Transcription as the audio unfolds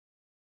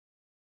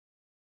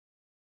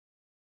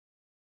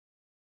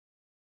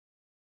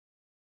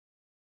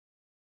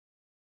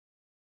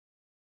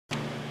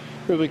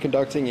We'll be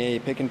conducting a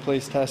pick and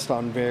place test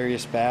on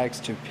various bags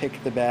to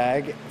pick the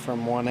bag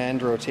from one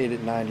end, rotate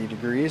it 90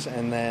 degrees,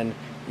 and then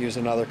use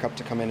another cup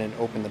to come in and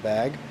open the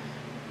bag.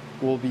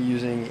 We'll be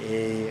using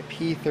a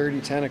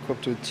P3010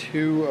 equipped with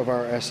 2 of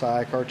our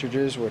Si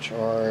cartridges, which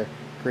are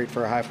great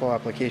for a high flow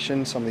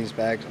application. Some of these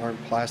bags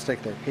aren't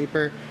plastic, they're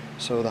paper,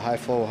 so the high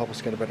flow will help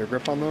us get a better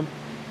grip on them.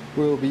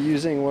 We'll be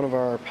using one of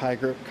our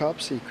PIab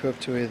cups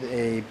equipped with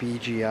a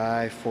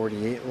BGI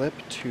 48 lip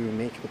to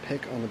make the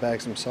pick on the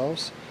bags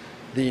themselves.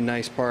 The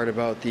nice part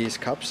about these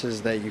cups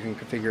is that you can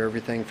configure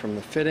everything from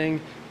the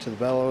fitting to the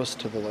bellows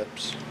to the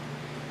lips.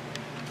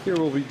 Here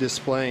we'll be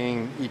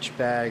displaying each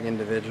bag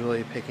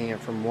individually, picking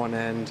it from one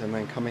end and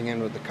then coming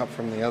in with the cup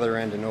from the other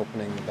end and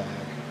opening the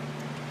bag.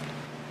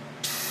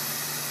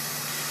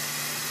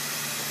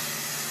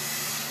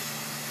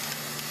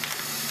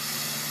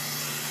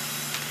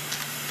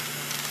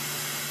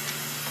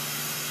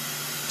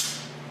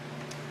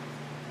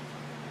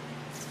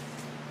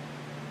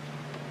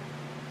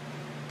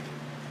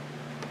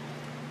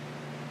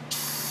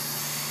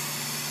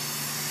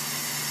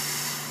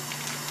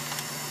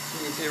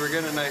 You can see we're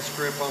getting a nice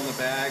grip on the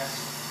bags.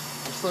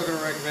 I'm still going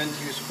to recommend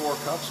to use 4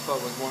 cups, but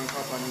with 1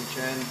 cup on each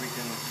end we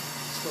can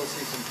still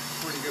see some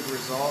pretty good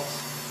results.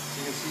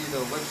 You can see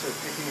the lips are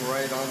picking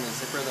right on the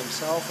zipper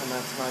themselves, and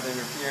that's not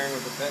interfering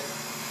with the pick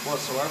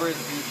whatsoever.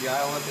 The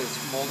BGI lip is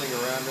molding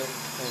around it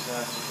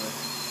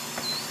fantastically.